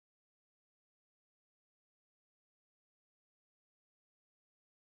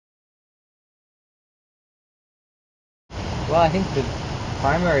Well, I think the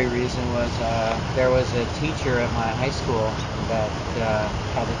primary reason was there was a teacher at my high school that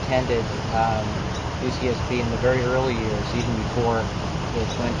had attended UCSB in the very early years, even before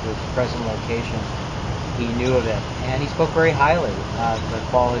it went to its present location. He knew of it, and he spoke very highly of the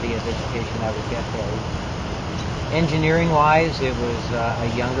quality of education I would get there. Engineering-wise, it was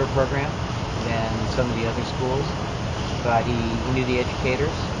a younger program than some of the other schools, but he knew the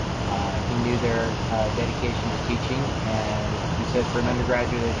educators. He knew their dedication to teaching, and he said for an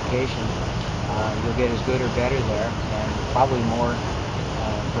undergraduate education, you'll get as good or better there, and probably more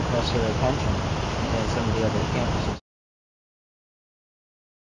professor attention than some of the other campuses.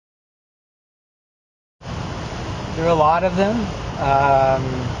 There are a lot of them.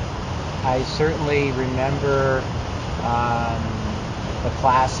 I certainly remember the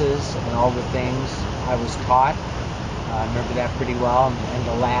classes and all the things I was taught. I remember that pretty well, and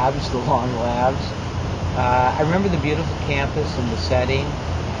the labs, the long labs. I remember the beautiful campus and the setting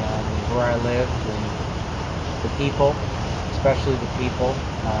and where I lived and the people, especially the people.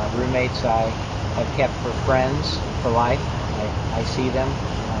 Roommates I've kept for friends for life. I see them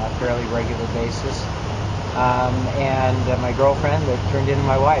on a fairly regular basis. And my girlfriend that turned into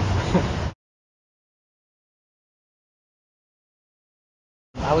my wife.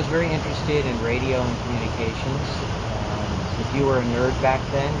 I was very interested in radio and communications. If you were a nerd back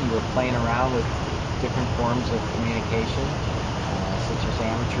then, you were playing around with different forms of communication, such as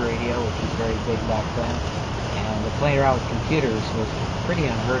amateur radio, which was very big back then. And playing around with computers was pretty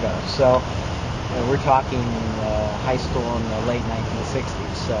unheard of. So we're talking high school in the late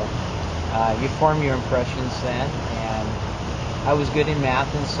 1960s. So you form your impressions then, and I was good in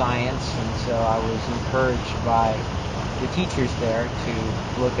math and science, and so I was encouraged by the teachers there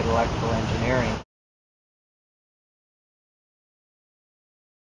to look at electrical engineering.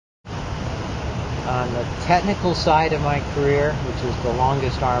 On the technical side of my career, which was the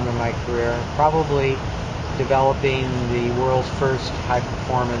longest arm of my career, probably developing the world's first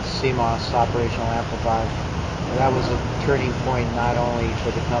high-performance CMOS operational amplifier. That was a turning point not only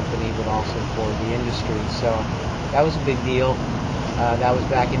for the company but also for the industry. So that was a big deal. That was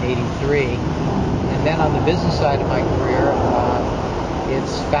back in '83. And then on the business side of my career,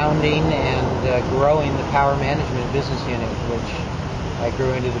 it's founding and growing the power management business unit, which I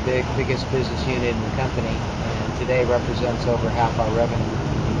grew into the biggest business unit in the company, and today represents over half our revenue.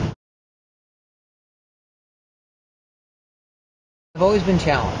 I've always been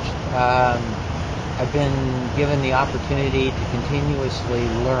challenged. I've been given the opportunity to continuously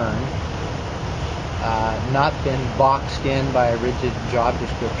learn, not been boxed in by a rigid job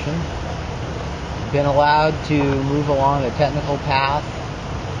description, been allowed to move along a technical path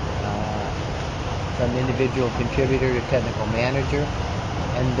from individual contributor to technical manager,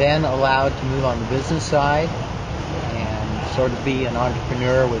 and then allowed to move on the business side and sort of be an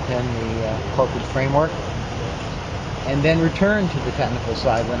entrepreneur within the corporate framework, and then return to the technical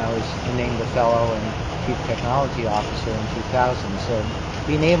side when I was named a fellow and chief technology officer in 2000. So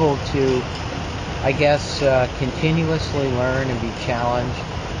being able to, I guess, continuously learn and be challenged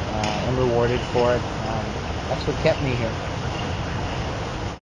and rewarded for it, that's what kept me here.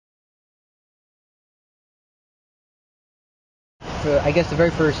 I guess the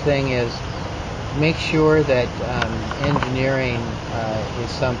very first thing is make sure that engineering is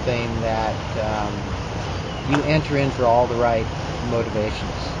something that you enter in for all the right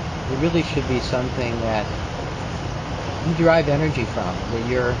motivations. It really should be something that you derive energy from, that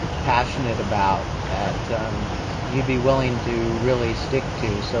you're passionate about, that you'd be willing to really stick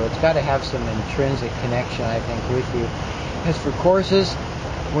to. So it's got to have some intrinsic connection, I think, with you. As for courses,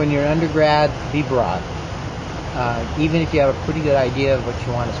 when you're an undergrad, be broad. Even if you have a pretty good idea of what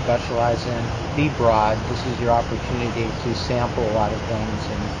you want to specialize in, be broad. This is your opportunity to sample a lot of things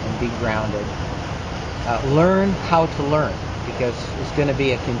and be grounded. Learn how to learn, because it's going to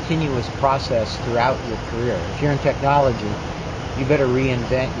be a continuous process throughout your career. If you're in technology, you better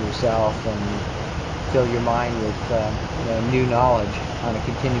reinvent yourself and fill your mind with new knowledge on a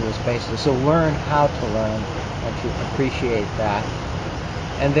continuous basis. So learn how to learn and to appreciate that.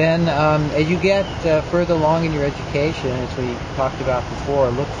 And then as you get further along in your education, as we talked about before,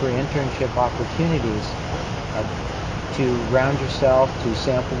 look for internship opportunities to round yourself, to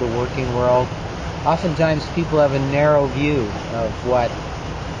sample the working world. Oftentimes people have a narrow view of what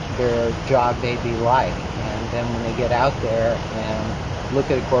their job may be like, and then when they get out there and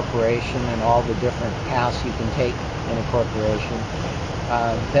look at a corporation and all the different paths you can take in a corporation,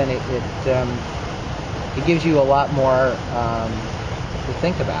 then it gives you a lot more to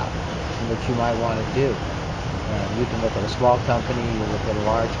think about what you might want to do. You can look at a small company, you look at a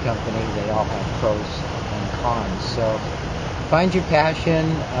large company, they all have pros and cons. So find your passion.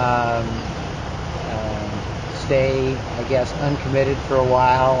 Stay, I guess, uncommitted for a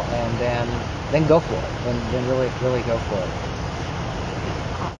while, and then go for it. Then really go for it.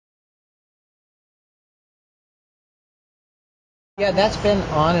 Yeah, that's been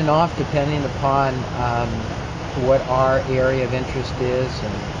on and off depending upon what our area of interest is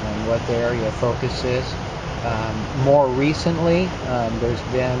and what the area of focus is. More recently, there's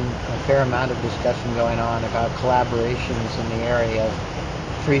been a fair amount of discussion going on about collaborations in the area of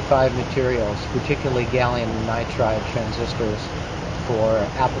 3-5 materials, particularly gallium nitride transistors for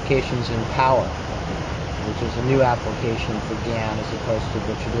applications in power, which is a new application for GaN as opposed to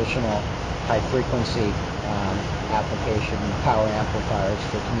the traditional high-frequency application, power amplifiers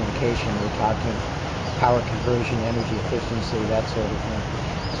for communication. We're talking power conversion, energy efficiency, that sort of thing.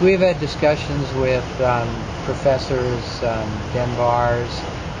 So we've had discussions with professors, Denbars,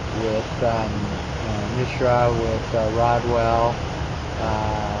 with Mishra, with Rodwell,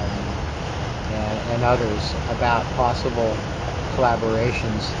 and others about possible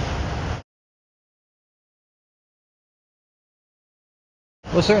collaborations.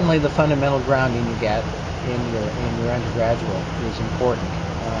 Well, certainly the fundamental grounding you get in your undergraduate is important.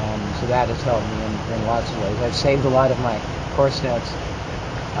 So that has helped me in lots of ways. I've saved a lot of my course notes.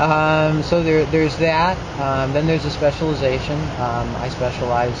 So there's that. Then there's a specialization. I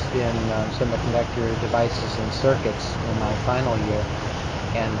specialized in semiconductor devices and circuits in my final year,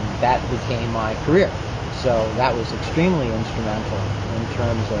 and that became my career. So that was extremely instrumental in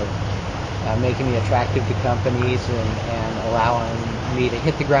terms of making me attractive to companies and allowing me to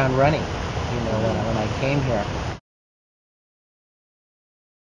hit the ground running, when I came here.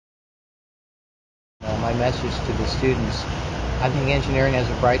 My message to the students: I think engineering has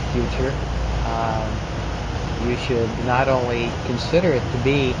a bright future. You should not only consider it to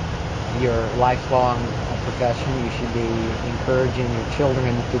be your lifelong profession, you should be encouraging your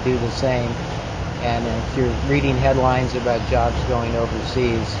children to do the same. And if you're reading headlines about jobs going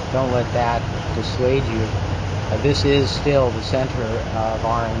overseas, don't let that dissuade you. This is still the center of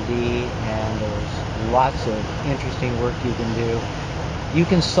R&D, and there's lots of interesting work you can do. You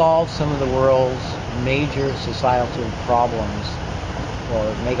can solve some of the world's major societal problems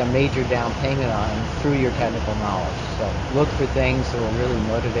or make a major down payment on them through your technical knowledge. So look for things that will really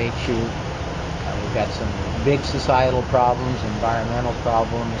motivate you. We've got some big societal problems, environmental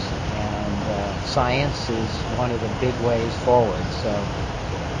problems, and science is one of the big ways forward. So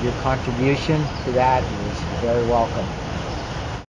your contribution to that is very welcome.